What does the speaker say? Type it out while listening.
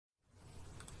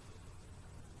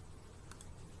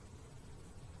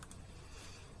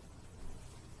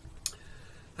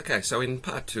Okay, so in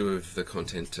part two of the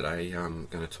content today, I'm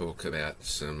going to talk about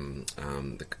some,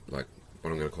 what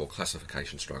I'm going to call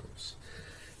classification struggles.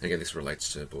 Again, this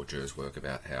relates to Bourdieu's work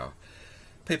about how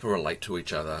people relate to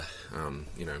each other,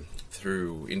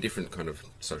 through, in different kind of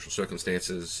social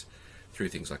circumstances, through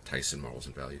things like tastes and morals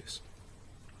and values.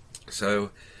 So,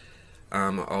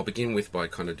 I'll begin by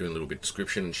kind of doing a little bit of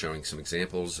description and showing some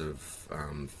examples of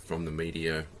from the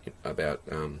media about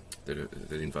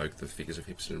that invoke the figures of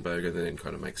hipster and bogan, and then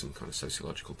kind of make some kind of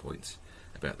sociological points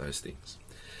about those things.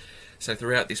 So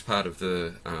throughout this part of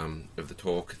the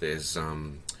talk, there's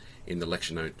in the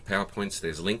lecture note PowerPoints,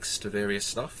 there's links to various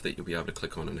stuff that you'll be able to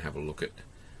click on and have a look at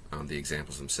the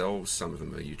examples themselves. Some of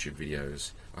them are YouTube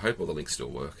videos. I hope all the links still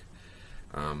work.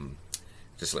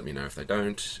 Just let me know if they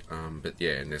don't. But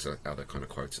yeah, and there's other kind of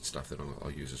quotes and stuff that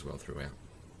I'll use as well throughout.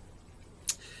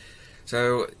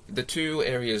 So the two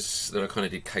areas that I kind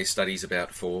of did case studies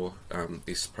about for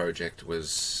this project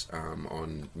was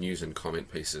on news and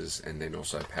comment pieces, and then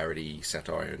also parody,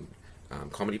 satire,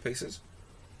 and comedy pieces.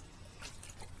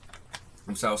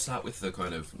 And so I'll start with the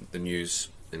kind of the news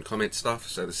and comment stuff.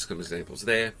 So there's some examples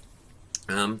there.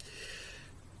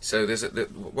 So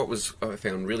what I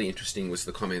found really interesting was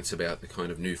the comments about the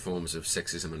kind of new forms of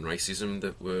sexism and racism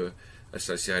that were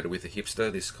associated with the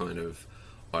hipster. This kind of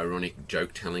ironic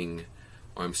joke-telling,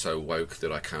 I'm so woke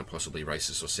that I can't possibly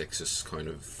racist or sexist kind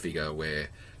of figure, where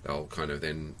they'll kind of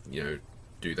then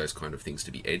do those kind of things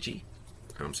to be edgy.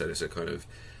 So there's a kind of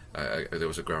there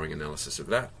was a growing analysis of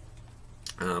that.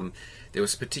 There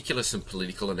was some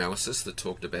political analysis that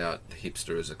talked about the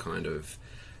hipster as a kind of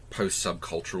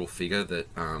post-subcultural figure that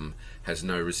has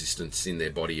no resistance in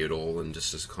their body at all, and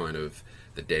just as kind of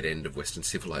the dead end of Western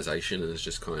civilization, and is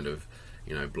just kind of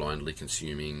blindly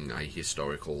consuming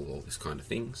ahistorical, all this kind of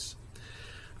things.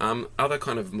 Other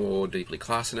kind of more deeply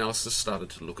class analysis started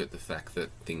to look at the fact that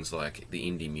things like the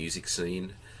indie music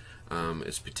scene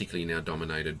is particularly now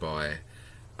dominated by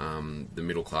the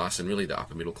middle class, and really the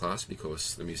upper middle class,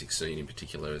 because the music scene in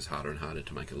particular is harder and harder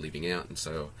to make a living out, and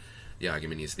so the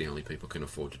argument is the only people who can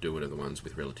afford to do it are the ones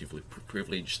with relatively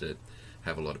privilege, that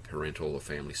have a lot of parental or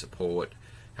family support,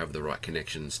 have the right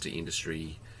connections to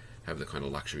industry, have the kind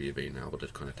of luxury of being able to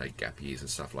kind of take gap years and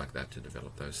stuff like that to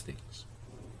develop those things.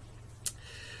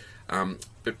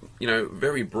 But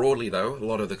very broadly though, a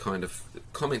lot of the kind of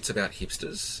comments about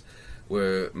hipsters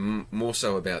were more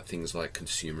so about things like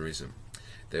consumerism.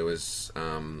 There was,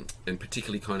 and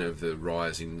particularly kind of the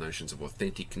rise in notions of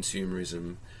authentic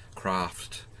consumerism,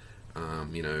 craft,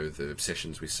 the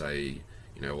obsessions with, say,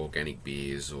 organic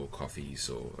beers or coffees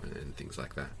and things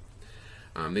like that.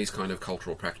 These kind of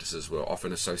cultural practices were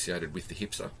often associated with the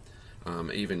hipster,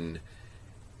 even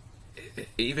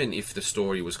if the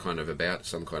story was kind of about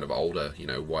some kind of older,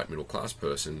 white middle class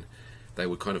person, they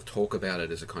would kind of talk about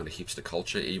it as a kind of hipster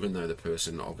culture, even though the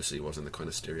person obviously wasn't the kind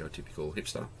of stereotypical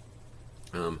hipster.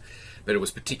 But it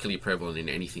was particularly prevalent in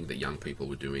anything that young people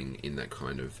were doing in that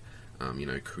kind of,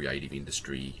 creative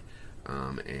industry,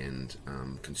 and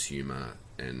consumer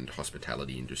and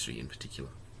hospitality industry in particular.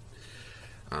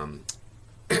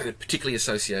 Particularly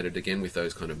associated again with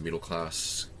those kind of middle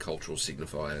class cultural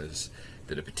signifiers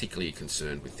that are particularly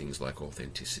concerned with things like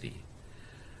authenticity.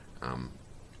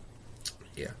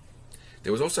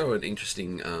 There was also an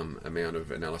interesting amount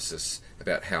of analysis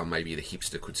about how maybe the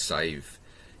hipster could save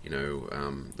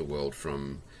the world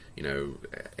from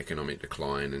economic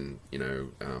decline and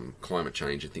climate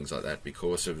change and things like that,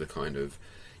 because of the kind of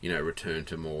return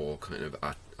to more kind of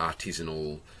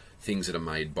artisanal things that are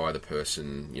made by the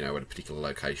person at a particular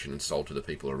location and sold to the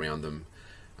people around them,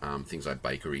 things like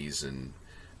bakeries and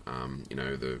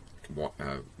the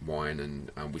wine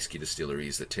and whiskey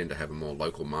distilleries that tend to have a more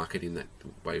local market in that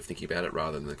way of thinking about it,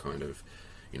 rather than the kind of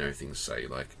things, say,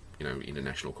 like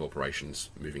international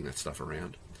corporations moving that stuff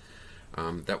around.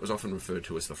 That was often referred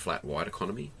to as the flat white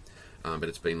economy, but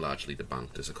it's been largely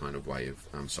debunked as a kind of way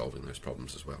of solving those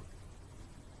problems as well.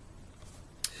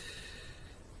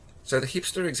 So the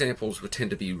hipster examples would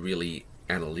tend to be really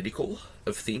analytical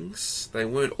of things. They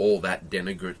weren't all that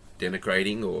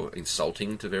denigrating or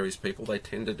insulting to various people. They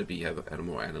tended to be at a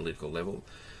more analytical level.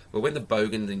 But when the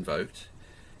bogan's invoked,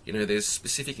 there's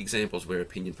specific examples where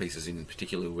opinion pieces in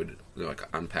particular would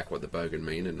unpack what the bogan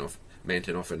meant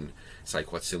and often say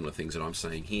quite similar things that I'm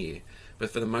saying here.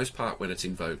 But for the most part, when it's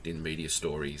invoked in media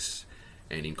stories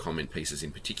and in comment pieces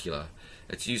in particular,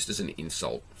 it's used as an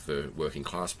insult for working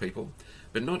class people,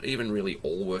 but not even really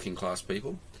all working class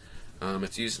people.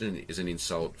 It's used as an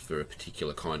insult for a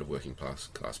particular kind of working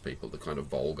class people, the kind of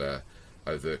vulgar,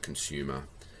 overt consumer,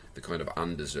 the kind of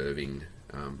undeserving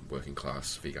working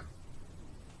class figure.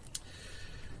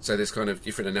 So there's kind of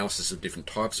different analysis of different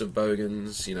types of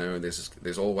bogans, you know, and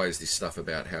there's always this stuff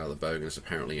about how the bogan is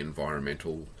apparently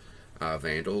environmental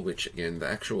vandal, which again, the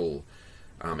actual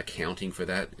accounting for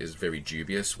that is very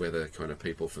dubious, whether kind of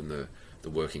people from the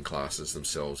working classes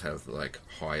themselves have like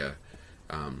higher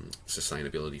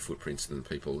sustainability footprints than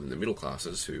people in the middle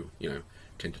classes who, you know,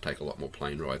 tend to take a lot more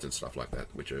plane rides and stuff like that,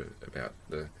 which are about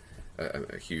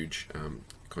a huge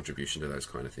contribution to those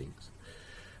kind of things.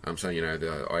 So, you know,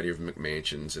 the idea of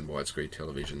McMansions and widescreen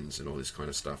televisions and all this kind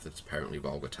of stuff that's apparently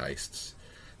vulgar tastes.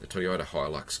 The Toyota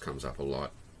Hilux comes up a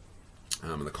lot,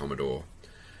 and the Commodore.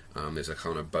 There's a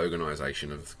kind of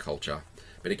boganisation of culture.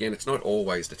 But again, it's not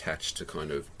always detached to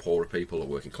kind of poorer people or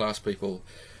working class people.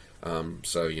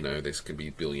 So, you know, there can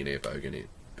be billionaire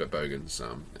bogans,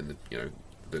 and you know,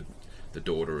 the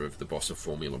daughter of the boss of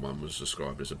Formula One was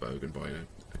described as a bogan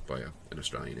by an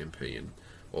Australian MP, and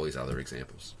all these other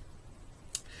examples.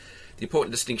 The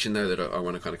important distinction, though, that I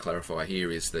want to kind of clarify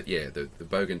here is that, yeah, the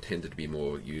bogan tended to be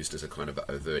more used as a kind of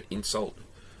overt insult,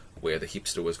 where the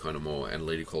hipster was kind of more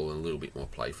analytical and a little bit more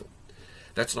playful.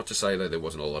 That's not to say, though, there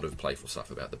wasn't a lot of playful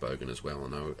stuff about the bogan as well.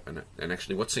 And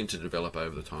actually what seemed to develop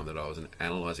over the time that I was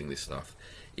analysing this stuff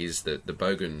is that the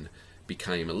bogan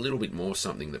became a little bit more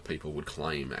something that people would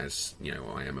claim as, you know,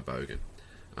 I am a bogan.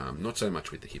 Not so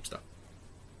much with the hipster.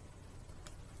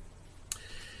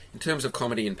 In terms of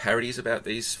comedy and parodies about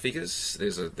these figures,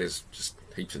 there's just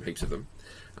heaps and heaps of them.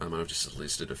 I've just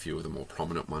listed a few of the more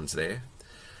prominent ones there.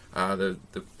 The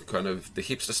kind of the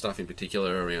hipster stuff in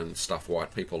particular around stuff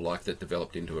white people like that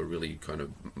developed into a really kind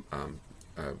of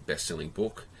best-selling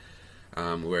book,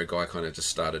 where a guy kind of just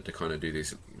started to kind of do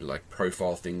these like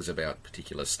profile things about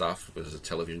particular stuff, whether it's a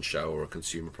television show or a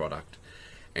consumer product,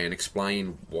 and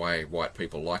explain why white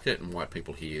people like it, and white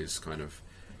people here is kind of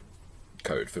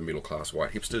code for middle-class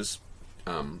white hipsters,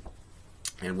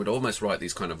 and would almost write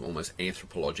these kind of almost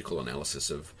anthropological analysis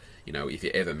of, you know, if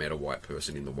you ever met a white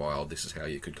person in the wild, this is how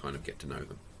you could kind of get to know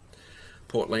them.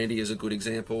 Portlandia is a good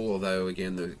example, although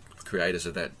again the creators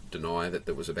of that deny that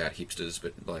that was about hipsters,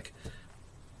 but like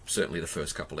certainly the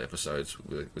first couple of episodes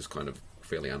was kind of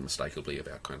fairly unmistakably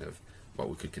about kind of what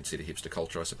we could consider hipster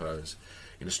culture, I suppose.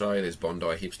 In Australia there's Bondi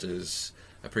hipsters.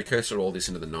 A precursor to all this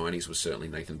into the 90s was certainly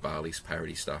Nathan Barley's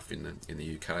parody stuff in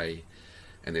the UK,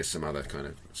 and there's some other kind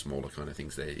of smaller kind of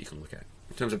things there you can look at.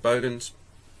 In terms of bogans,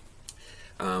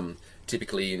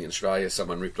 typically in Australia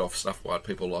someone ripped off stuff white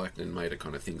people liked and made it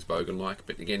kind of things bogan-like,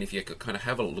 but again, if you could kind of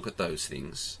have a look at those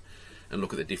things and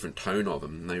look at the different tone of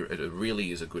them, it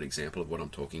really is a good example of what I'm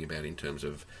talking about in terms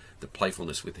of the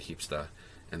playfulness with the hipster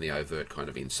and the overt kind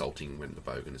of insulting when the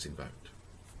bogan is invoked.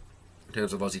 In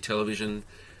terms of Aussie television,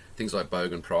 things like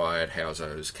Bogan Pride,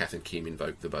 Howzo's, Kath and Kim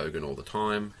invoke the bogan all the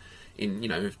time in, you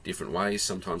know, different ways,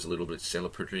 sometimes a little bit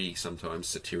celebratory, sometimes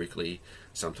satirically,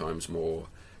 sometimes more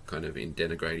kind of in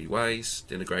denigrating ways.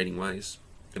 And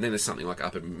then there's something like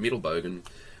Upper Middle Bogan,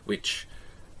 which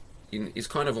is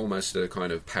kind of almost a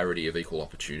kind of parody of equal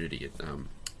opportunity. It,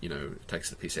 you know, takes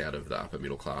the piss out of the upper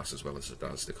middle class as well as it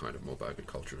does the kind of more bogan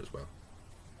culture as well.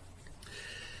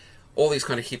 All these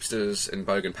kind of hipsters and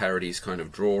bogan parodies kind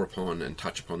of draw upon and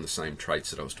touch upon the same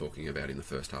traits that I was talking about in the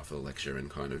first half of the lecture, and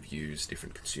kind of use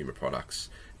different consumer products,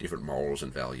 different morals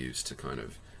and values to kind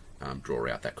of draw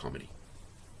out that comedy.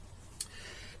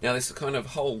 Now there's a kind of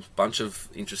whole bunch of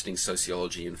interesting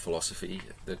sociology and philosophy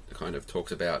that kind of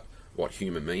talks about what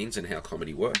humour means and how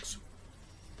comedy works.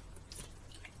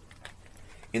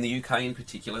 In the UK in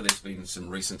particular, there's been some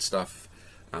recent stuff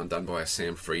done by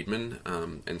Sam Friedman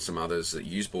and some others that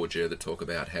use Bourdieu that talk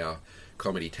about how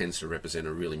comedy tends to represent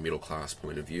a really middle class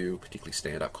point of view, particularly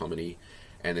stand-up comedy,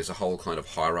 and there's a whole kind of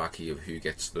hierarchy of who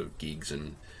gets the gigs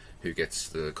and who gets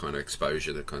the kind of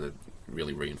exposure that kind of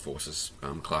really reinforces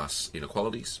class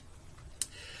inequalities.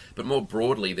 But more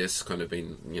broadly, there's kind of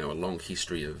been, you know, a long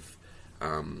history of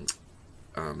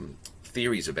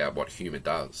theories about what humour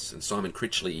does, and Simon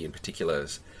Critchley in particular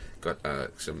has got a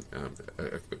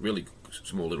really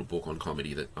small little book on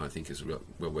comedy that I think is well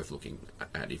worth looking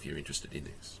at if you're interested in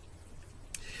this.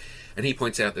 And he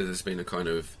points out that there's been a kind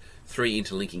of three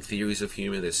interlinking theories of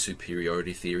humour. There's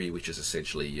superiority theory, which is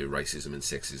essentially your racism and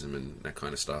sexism and that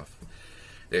kind of stuff.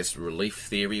 There's relief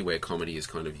theory, where comedy is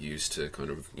kind of used to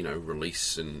kind of, you know,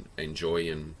 release and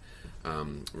enjoy and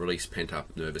release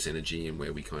pent-up nervous energy, and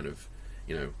where we kind of,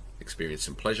 you know, experience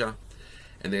some pleasure.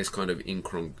 And there's kind of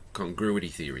incongruity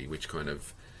theory, which kind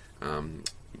of,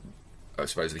 I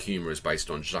suppose the humour is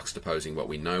based on juxtaposing what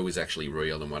we know is actually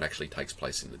real and what actually takes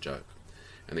place in the joke.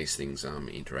 And these things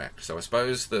interact. So I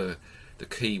suppose the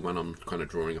key one I'm kind of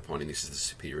drawing upon in this is the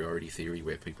superiority theory,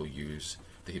 where people use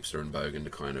the hipster and bogan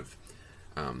to kind of,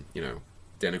 you know,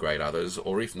 denigrate others,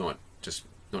 or if not, just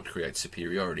not to create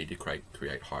superiority, to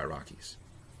create hierarchies.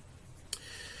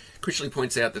 Critchley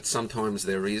points out that sometimes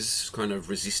there is kind of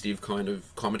resistive kind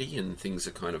of comedy and things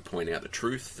that kind of point out the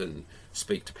truth and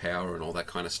speak to power and all that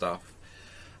kind of stuff.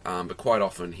 But quite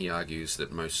often he argues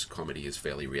that most comedy is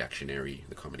fairly reactionary,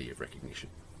 the comedy of recognition.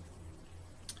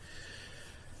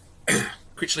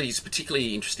 Critchley is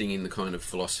particularly interesting in the kind of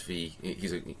philosophy.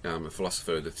 He's a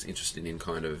philosopher that's interested in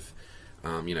kind of,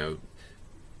 our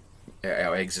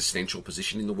existential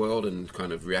position in the world, and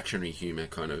kind of reactionary humour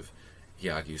kind of, he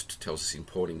argues, tells us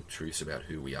important truths about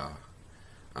who we are.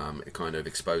 It kind of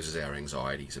exposes our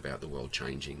anxieties about the world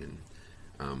changing,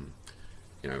 and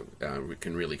we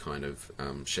can really kind of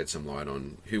shed some light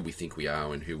on who we think we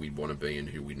are and who we want to be and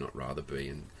who we'd not rather be.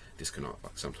 And this can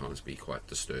sometimes be quite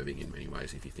disturbing in many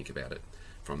ways if you think about it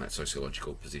from that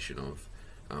sociological position of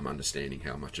understanding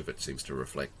how much of it seems to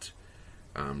reflect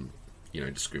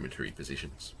discriminatory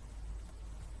positions.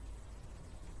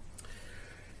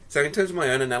 So in terms of my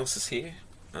own analysis here,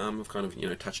 I've kind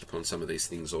of touched upon some of these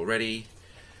things already.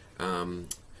 The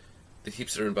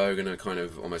hipster and bogan are kind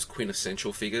of almost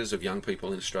quintessential figures of young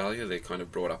people in Australia. They're kind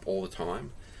of brought up all the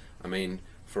time. I mean,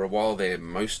 for a while there,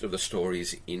 most of the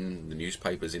stories in the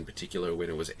newspapers in particular, when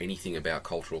it was anything about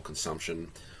cultural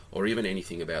consumption or even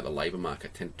anything about the labour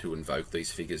market, tend to invoke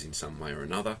these figures in some way or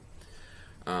another.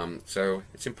 So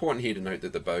it's important here to note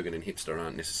that the bogan and hipster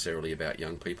aren't necessarily about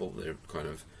young people.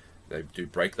 They do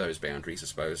break those boundaries, I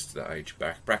suppose, to the age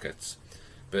brackets.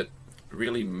 But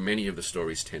really, many of the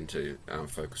stories tend to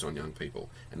focus on young people,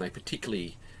 and they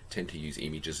particularly tend to use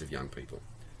images of young people,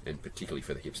 and particularly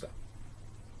for the hipster.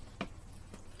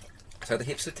 So the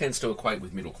hipster tends to equate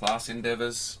with middle class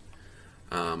endeavours.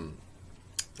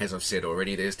 As I've said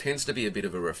already, there tends to be a bit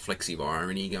of a reflexive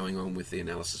irony going on with the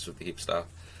analysis of the hipster,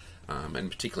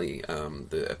 and particularly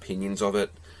the opinions of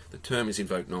it. The term is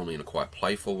invoked normally in a quite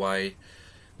playful way.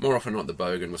 More often than not, the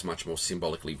bogan was much more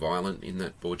symbolically violent in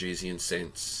that Borgesian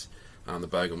sense. The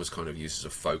bogan was kind of used as a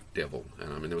folk devil,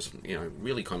 and there was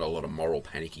really kind of a lot of moral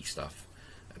panicky stuff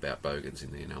about bogans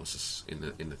in the analysis in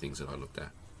the things that I looked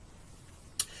at.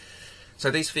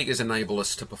 So these figures enable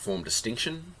us to perform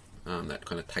distinction, that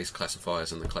kind of taste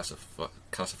classifiers and the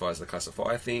classifies the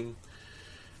classifier thing,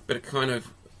 but it kind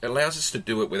of allows us to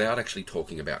do it without actually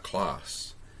talking about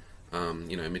class.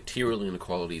 Material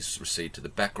inequalities recede to the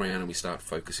background, and we start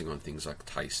focusing on things like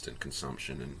taste and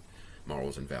consumption and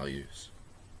morals and values.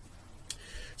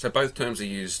 So both terms are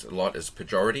used a lot as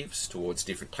pejoratives towards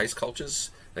different taste cultures.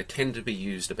 They tend to be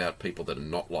used about people that are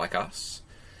not like us.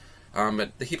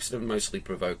 But the hipster mostly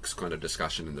provokes kind of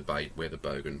discussion and debate, where the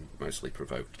bogan mostly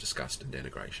provoked disgust and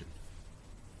denigration.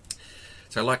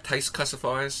 So like taste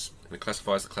classifiers, and it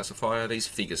classifies the classifier, these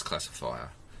figures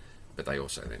classifier, but they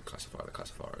also then classify the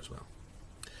classifier as well.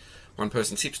 One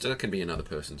person's hipster can be another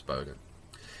person's bogan.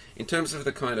 In terms of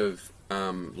the kind of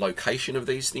location of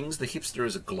these things, the hipster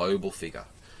is a global figure.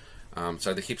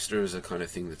 So the hipster is a kind of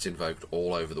thing that's invoked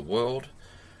all over the world,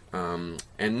 and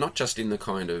not just in the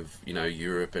kind of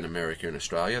Europe and America and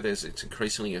Australia. It's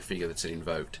increasingly a figure that's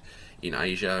invoked in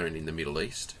Asia and in the Middle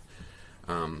East.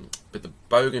 But the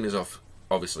bogan is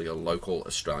obviously a local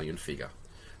Australian figure.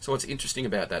 So what's interesting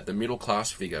about that, the middle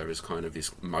class figure is kind of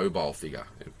this mobile figure.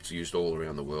 It's used all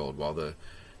around the world, while the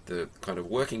kind of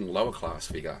working lower class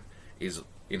figure is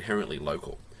inherently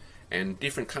local. And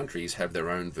different countries have their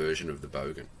own version of the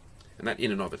bogan. And that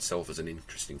in and of itself is an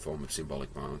interesting form of symbolic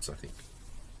violence, I think.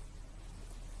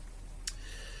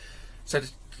 So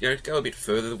to go a bit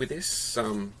further with this,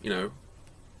 can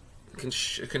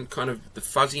kind of the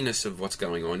fuzziness of what's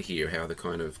going on here, how the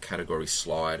kind of categories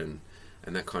slide and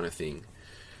that kind of thing,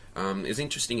 is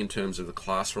interesting in terms of the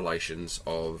class relations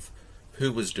of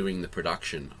who was doing the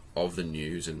production of the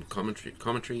news and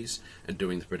commentaries and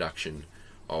doing the production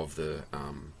of the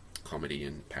comedy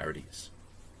and parodies.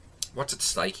 What's at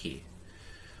stake here?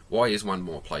 Why is one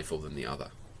more playful than the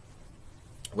other?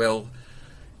 Well,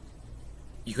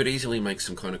 you could easily make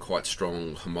some kind of quite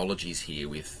strong homologies here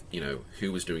with,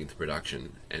 who was doing the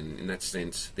production. And in that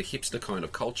sense, the hipster kind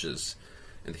of cultures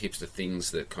and the hipster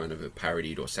things that kind of are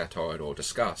parodied or satired or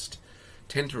discussed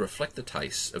tend to reflect the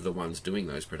tastes of the ones doing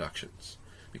those productions,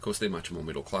 because they're much more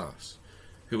middle class.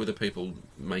 Who are the people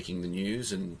making the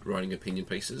news and writing opinion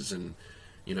pieces and,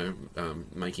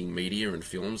 making media and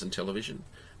films and television?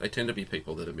 They tend to be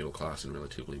people that are middle class and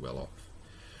relatively well off.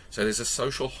 So there's a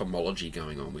social homology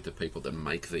going on with the people that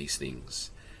make these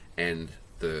things and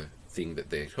the thing that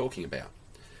they're talking about.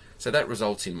 So that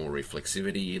results in more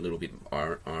reflexivity, a little bit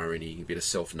irony, a bit of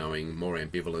self-knowing, more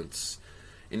ambivalence.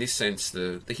 In this sense,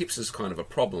 the hipster's kind of a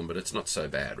problem, but it's not so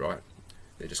bad, right?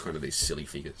 They're just kind of these silly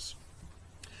figures.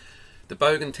 The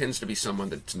bogan tends to be someone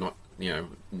that's not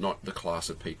not the class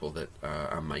of people that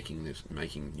are making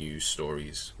news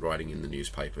stories, writing in the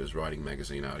newspapers, writing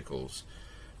magazine articles,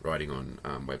 writing on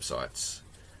websites,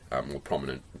 more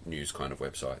prominent news kind of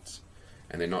websites,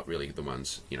 and they're not really the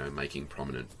ones making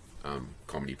prominent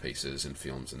comedy pieces and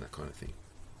films and that kind of thing.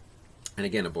 And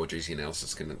again, a Borgesian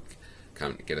analysis can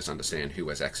get us understand who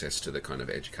has access to the kind of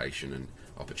education and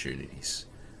opportunities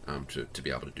to be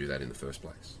able to do that in the first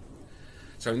place.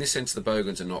 So in this sense, the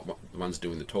bogans are not the ones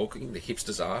doing the talking, the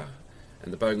hipsters are,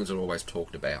 and the bogans are always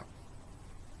talked about.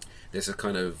 There's a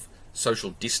kind of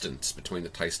social distance between the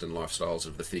taste and lifestyles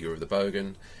of the figure of the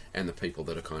bogan and the people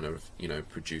that are kind of,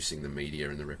 producing the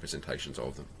media and the representations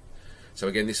of them. So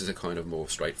again, this is a kind of more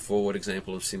straightforward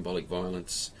example of symbolic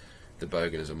violence. The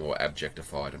bogan is a more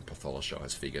objectified and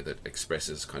pathologized figure that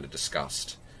expresses kind of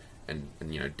disgust and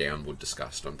downward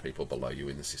disgust on people below you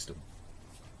in the system.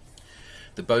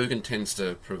 The bogan tends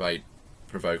to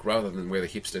provoke, rather than where the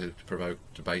hipster provoke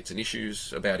debates and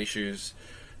issues,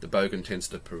 the bogan tends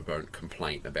to provoke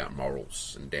complaint about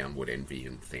morals and downward envy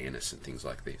and fairness and things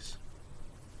like this.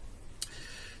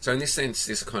 So in this sense,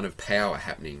 there's a kind of power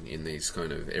happening in these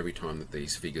kind of, every time that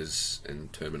these figures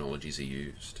and terminologies are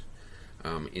used.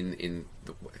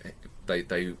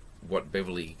 What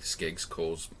Beverly Skeggs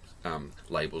calls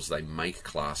labels, they make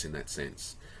class in that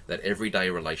sense. That everyday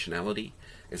relationality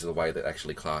is the way that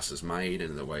actually class is made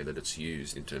and the way that it's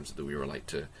used in terms of that we relate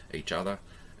to each other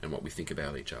and what we think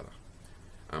about each other.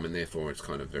 And therefore it's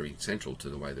kind of very central to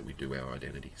the way that we do our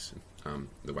identities,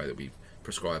 the way that we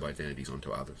prescribe identities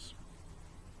onto others.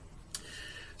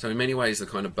 So in many ways the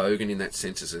kind of bogan in that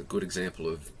sense is a good example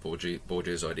of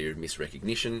Bourdieu's idea of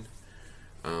misrecognition,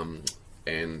 and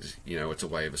it's a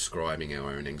way of ascribing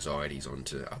our own anxieties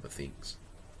onto other things.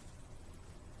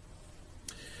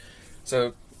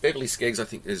 So Beverly Skeggs, I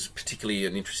think, is particularly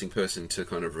an interesting person to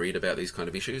kind of read about these kind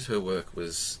of issues. Her work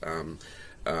was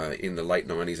in the late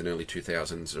 90s and early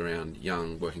 2000s around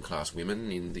young working class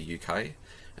women in the UK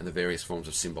and the various forms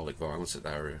of symbolic violence that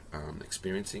they were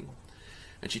experiencing.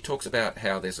 And she talks about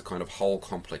how there's a kind of whole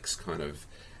complex kind of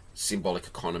symbolic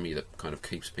economy that kind of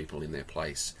keeps people in their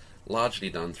place, largely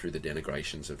done through the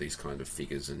denigrations of these kind of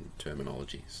figures and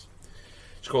terminologies.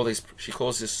 She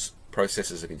calls this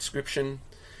processes of inscription,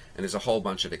 and there's a whole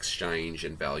bunch of exchange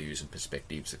and values and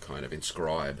perspectives that kind of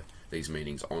inscribe these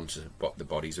meanings onto the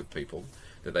bodies of people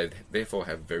that they therefore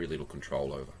have very little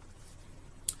control over.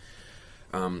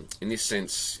 In this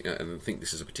sense, and I think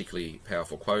this is a particularly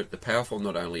powerful quote, the powerful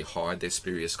not only hide their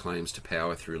spurious claims to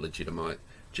power through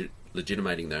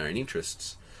legitimating their own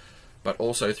interests, but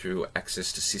also through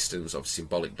access to systems of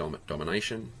symbolic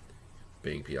domination,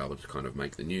 being able to kind of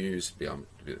make the news, be able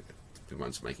to be the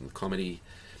ones making comedy,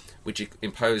 which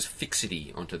impose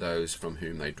fixity onto those from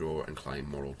whom they draw and claim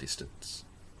moral distance.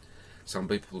 Some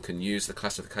people can use the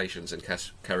classifications and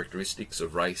characteristics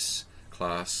of race,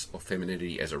 class, or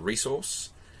femininity as a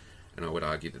resource, and I would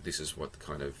argue that this is what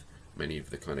many of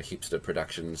the kind of hipster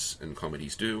productions and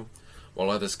comedies do,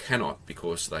 while others cannot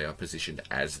because they are positioned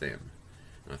as them.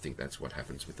 And I think that's what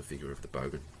happens with the figure of the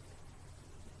bogan.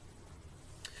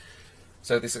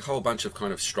 So there's a whole bunch of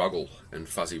kind of struggle and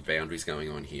fuzzy boundaries going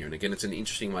on here. And again, it's an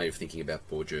interesting way of thinking about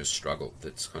Bourdieu's struggle.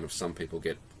 That's kind of, some people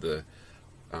get the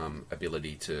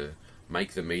ability to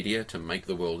make the media, to make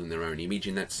the world in their own image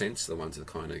in that sense, the ones that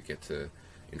kind of get to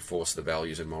enforce the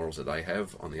values and morals that they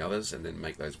have on the others and then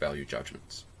make those value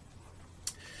judgments.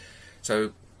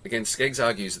 So again, Skeggs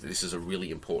argues that this is a really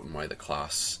important way that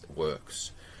class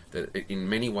works. That in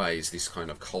many ways this kind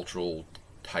of cultural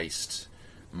taste,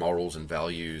 morals and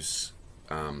values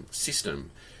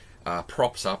system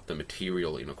props up the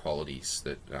material inequalities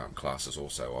that class is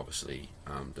also obviously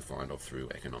defined of through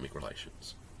economic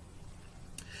relations.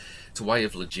 It's a way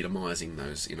of legitimising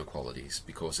those inequalities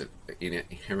because it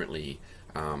inherently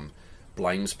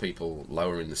blames people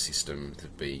lower in the system to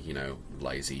be,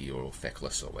 lazy or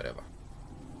feckless or whatever.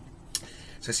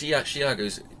 So she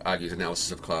argues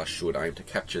analysis of class should aim to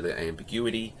capture the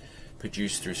ambiguity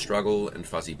produced through struggle and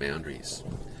fuzzy boundaries,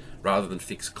 rather than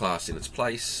fix class in its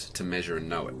place to measure and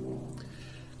know it.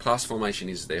 Class formation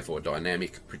is therefore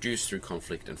dynamic, produced through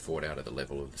conflict and fought out at the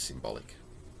level of the symbolic.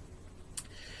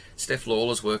 Steph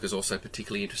Lawler's work is also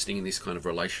particularly interesting in this kind of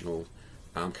relational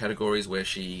categories, where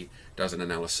she does an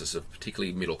analysis of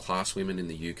particularly middle class women in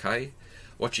the UK,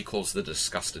 what she calls the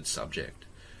disgusted subject.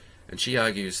 And she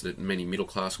argues that many middle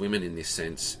class women in this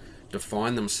sense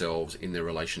define themselves in their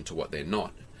relation to what they're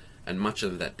not, and much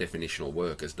of that definitional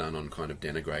work is done on kind of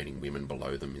denigrating women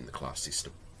below them in the class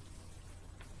system.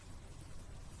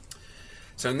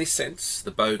 So in this sense,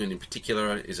 the bogan in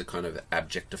particular is a kind of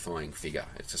objectifying figure.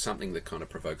 It's something that kind of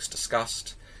provokes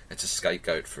disgust. It's a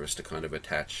scapegoat for us to kind of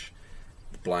attach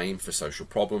blame for social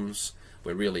problems,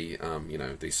 where really, you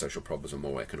know, these social problems are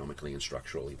more economically and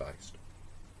structurally based.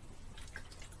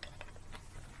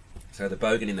 So the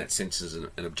bogan in that sense is an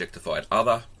objectified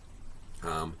other,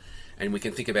 and we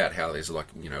can think about how there's, like,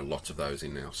 you know, lots of those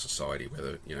in our society,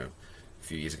 whether, you know, a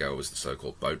few years ago it was the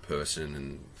so-called boat person,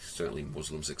 and certainly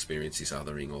Muslims experience this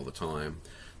othering all the time.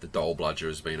 The dole bludger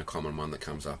has been a common one that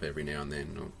comes up every now and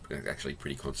then, or actually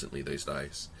pretty constantly these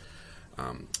days.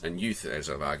 And youth,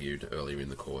 as I've argued earlier in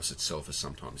the course itself, is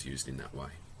sometimes used in that way.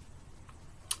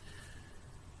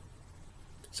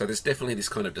 So there's definitely this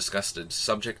kind of disgusted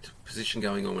subject position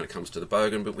going on when it comes to the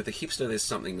bogan, but with the hipster there's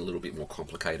something a little bit more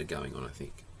complicated going on, I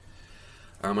think.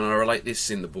 And I relate this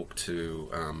in the book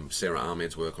to Sarah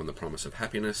Ahmed's work on the promise of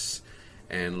happiness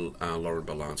and Lauren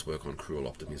Ballant's work on cruel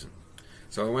optimism.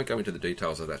 So I won't go into the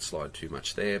details of that slide too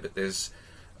much there, but there's,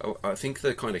 I think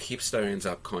the kind of hipster ends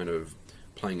up kind of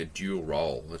playing a dual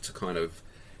role. It's a kind of,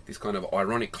 this kind of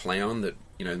ironic clown that,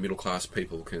 you know, middle class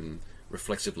people can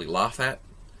reflexively laugh at.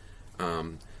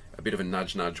 A bit of a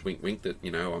nudge nudge wink wink that,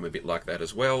 you know, I'm a bit like that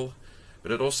as well,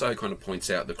 but it also kind of points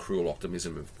out the cruel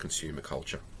optimism of consumer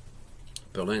culture.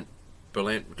 Ballant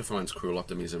defines cruel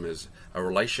optimism as a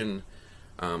relation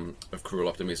of cruel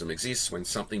optimism exists when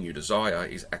something you desire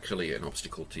is actually an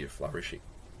obstacle to your flourishing.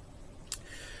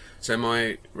 So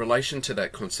my relation to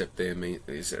that concept there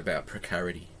is about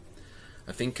precarity.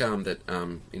 I think that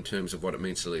in terms of what it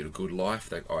means to lead a good life,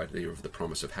 that idea of the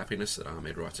promise of happiness that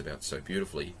Ahmed writes about so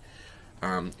beautifully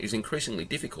is increasingly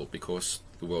difficult because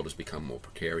the world has become more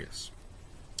precarious.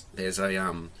 There's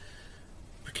a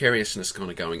precariousness kind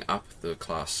of going up the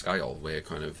class scale, where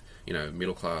kind of, you know,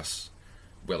 middle class,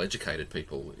 well-educated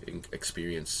people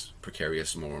experience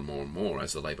precarious more and more and more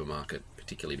as the labour market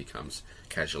particularly becomes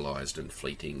casualised and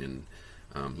fleeting,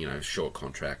 and you know, short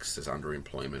contracts, there's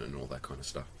underemployment and all that kind of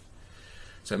stuff.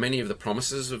 So many of the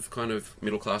promises of kind of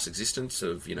middle class existence,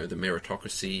 of, you know, the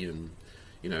meritocracy and,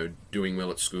 you know, doing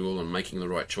well at school and making the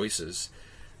right choices,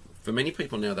 for many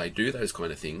people now they do those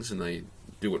kind of things and they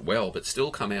do it well, but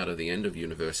still come out of the end of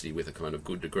university with a kind of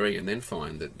good degree and then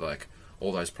find that, like,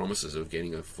 all those promises of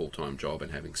getting a full-time job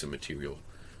and having some material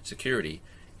security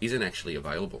isn't actually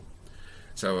available.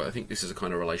 So I think this is a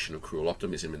kind of relation of cruel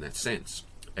optimism in that sense.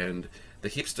 And the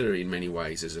hipster in many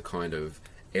ways is a kind of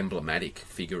emblematic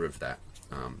figure of that,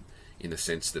 in the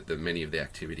sense that many of the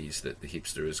activities that the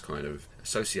hipster is kind of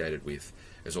associated with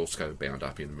is also bound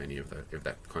up in many of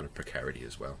that kind of precarity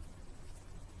as well.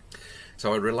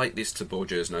 So I relate this to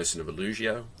Bourdieu's notion of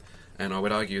illugio, and I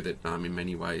would argue that in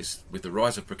many ways, with the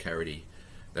rise of precarity,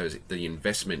 the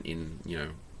investment in, you know,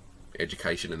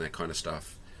 education and that kind of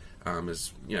stuff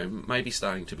is, you know, maybe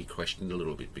starting to be questioned a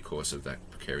little bit because of that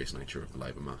precarious nature of the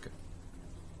labour market.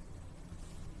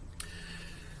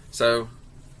 So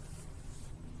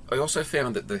I also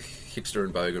found that the hipster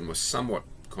and bogan was somewhat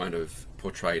kind of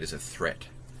portrayed as a threat.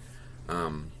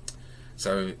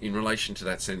 So in relation to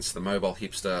that sense, the mobile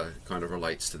hipster kind of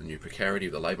relates to the new precarity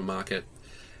of the labour market,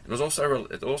 and it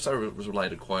also was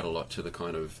related quite a lot to the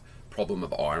kind of problem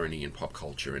of irony in pop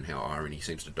culture and how irony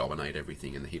seems to dominate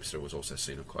everything, and the hipster was also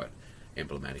seen as quite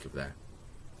emblematic of that.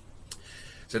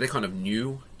 So they're kind of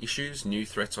new issues, new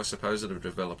threats, I suppose, that have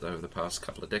developed over the past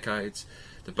couple of decades.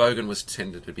 The bogan was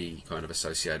tended to be kind of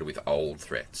associated with old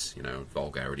threats, you know,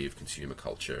 vulgarity of consumer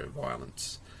culture,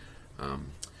 violence.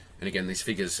 And again, these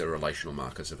figures are relational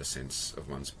markers of a sense of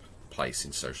one's place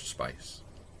in social space.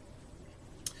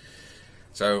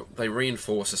 So they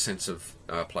reinforce a sense of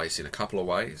place in a couple of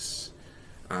ways.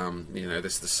 You know,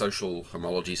 there's the social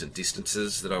homologies and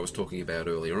distances that I was talking about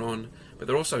earlier on, but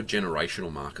they're also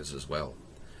generational markers as well.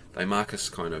 They mark us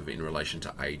kind of in relation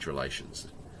to age relations,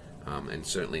 and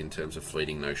certainly in terms of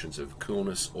fleeting notions of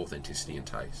coolness, authenticity and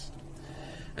taste.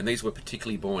 And these were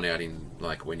particularly borne out in,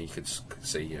 like, when you could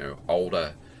see, you know,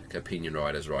 older opinion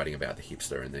writers writing about the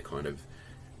hipster and their kind of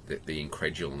the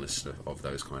incredulousness of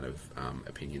those kind of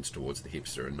opinions towards the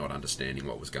hipster and not understanding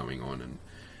what was going on, and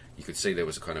you could see there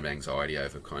was a kind of anxiety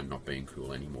over kind of not being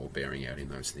cool anymore bearing out in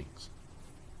those things.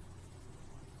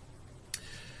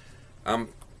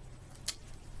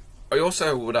 I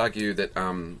also would argue that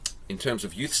in terms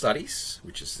of youth studies,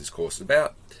 which is this course is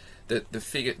about, that the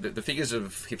figures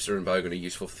of hipster and bogan are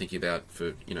useful for thinking about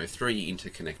for, you know, three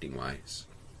interconnecting ways.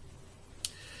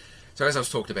 So as I've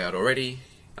talked about already,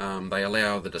 they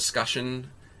allow the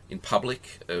discussion in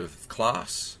public of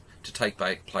class to take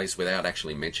place without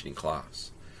actually mentioning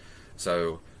class.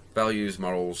 So values,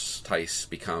 morals, tastes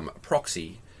become a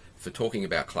proxy for talking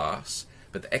about class,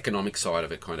 but the economic side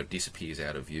of it kind of disappears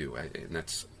out of view, and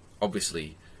that's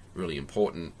obviously a really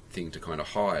important thing to kind of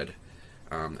hide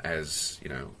as, you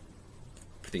know,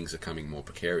 things are becoming more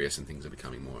precarious and things are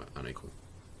becoming more unequal.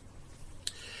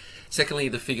 Secondly,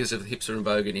 the figures of the hipster and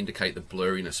bogan indicate the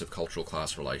blurriness of cultural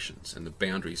class relations and the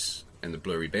boundaries and the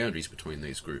blurry boundaries between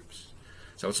these groups.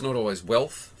 So it's not always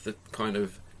wealth that kind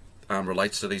of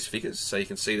relates to these figures. So you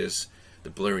can see there's the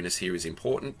blurriness here is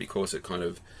important because it kind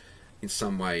of, in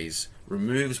some ways,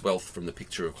 removes wealth from the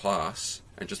picture of class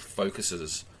and just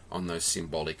focuses on those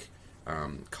symbolic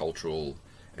cultural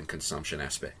and consumption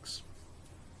aspects.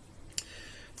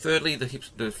 Thirdly, the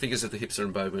figures of the hipster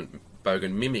and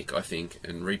bogan mimic, I think,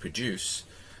 and reproduce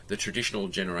the traditional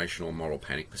generational moral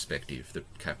panic perspective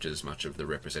that captures much of the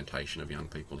representation of young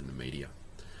people in the media.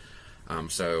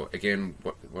 So again,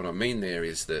 what I mean there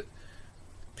is that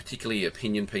particularly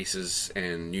opinion pieces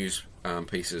and news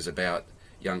pieces about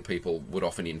young people would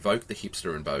often invoke the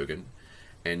hipster and bogan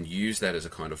and use that as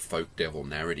a kind of folk devil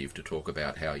narrative to talk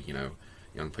about how, you know,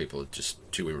 young people are just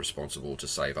too irresponsible to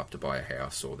save up to buy a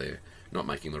house, or they're not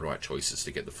making the right choices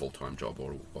to get the full-time job,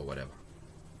 or whatever.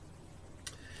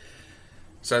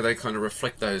 So they kind of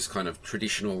reflect those kind of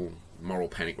traditional moral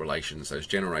panic relations, those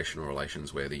generational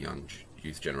relations where the young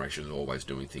youth generation is always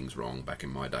doing things wrong, back in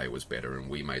my day was better and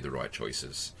we made the right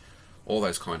choices. All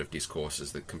those kind of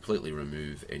discourses that completely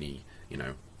remove any, you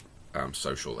know,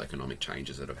 social, economic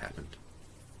changes that have happened.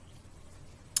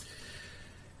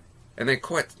 And they're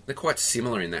quite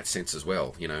similar in that sense as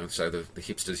well, you know. So the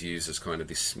hipsters use as kind of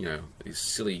this, you know, this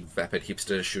silly vapid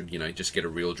hipster should, you know, just get a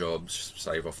real job,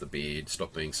 save off the beard,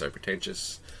 stop being so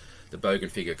pretentious. The bogan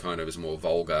figure kind of is more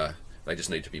vulgar. They just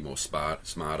need to be more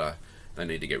smarter. They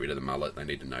need to get rid of the mullet. They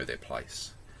need to know their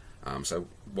place. So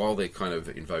while they kind of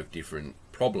invoke different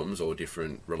problems or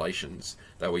different relations,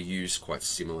 they were used quite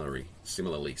similarly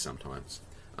sometimes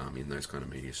in those kind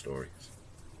of media stories.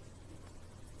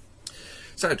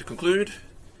 So to conclude,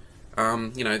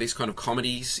 you know, these kind of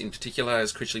comedies in particular,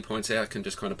 as Critchley points out, can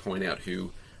just kind of point out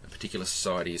who a particular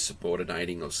society is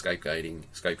subordinating or scapegoating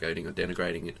or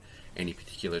denigrating at any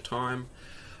particular time.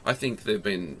 I think they've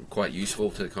been quite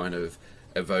useful to kind of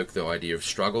evoke the idea of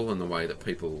struggle and the way that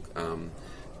people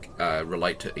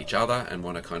relate to each other and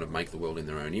want to kind of make the world in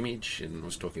their own image. And I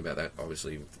was talking about that,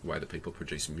 obviously, the way that people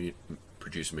produce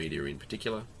media in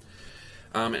particular.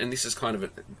 And this is kind of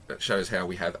it shows how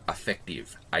we have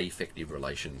affective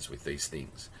relations with these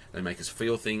things. They make us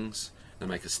feel things, they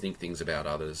make us think things about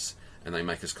others, and they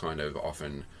make us kind of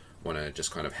often want to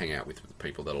just kind of hang out with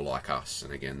people that are like us.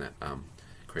 And again, that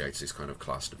creates these kind of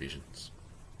class divisions.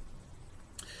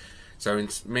 So in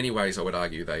many ways, I would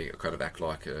argue they kind of act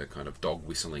like a kind of dog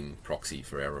whistling proxy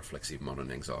for our reflexive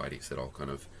modern anxieties. That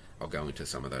I'll go into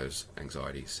some of those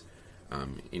anxieties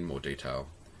in more detail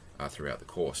throughout the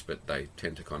course, but they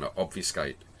tend to kind of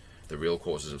obfuscate the real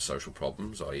causes of social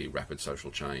problems, i.e. rapid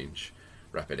social change,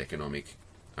 rapid economic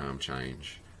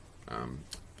change,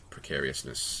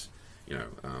 precariousness, you know,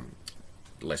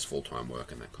 less full-time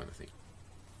work and that kind of thing.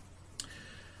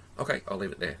 Okay, I'll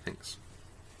leave it there. Thanks.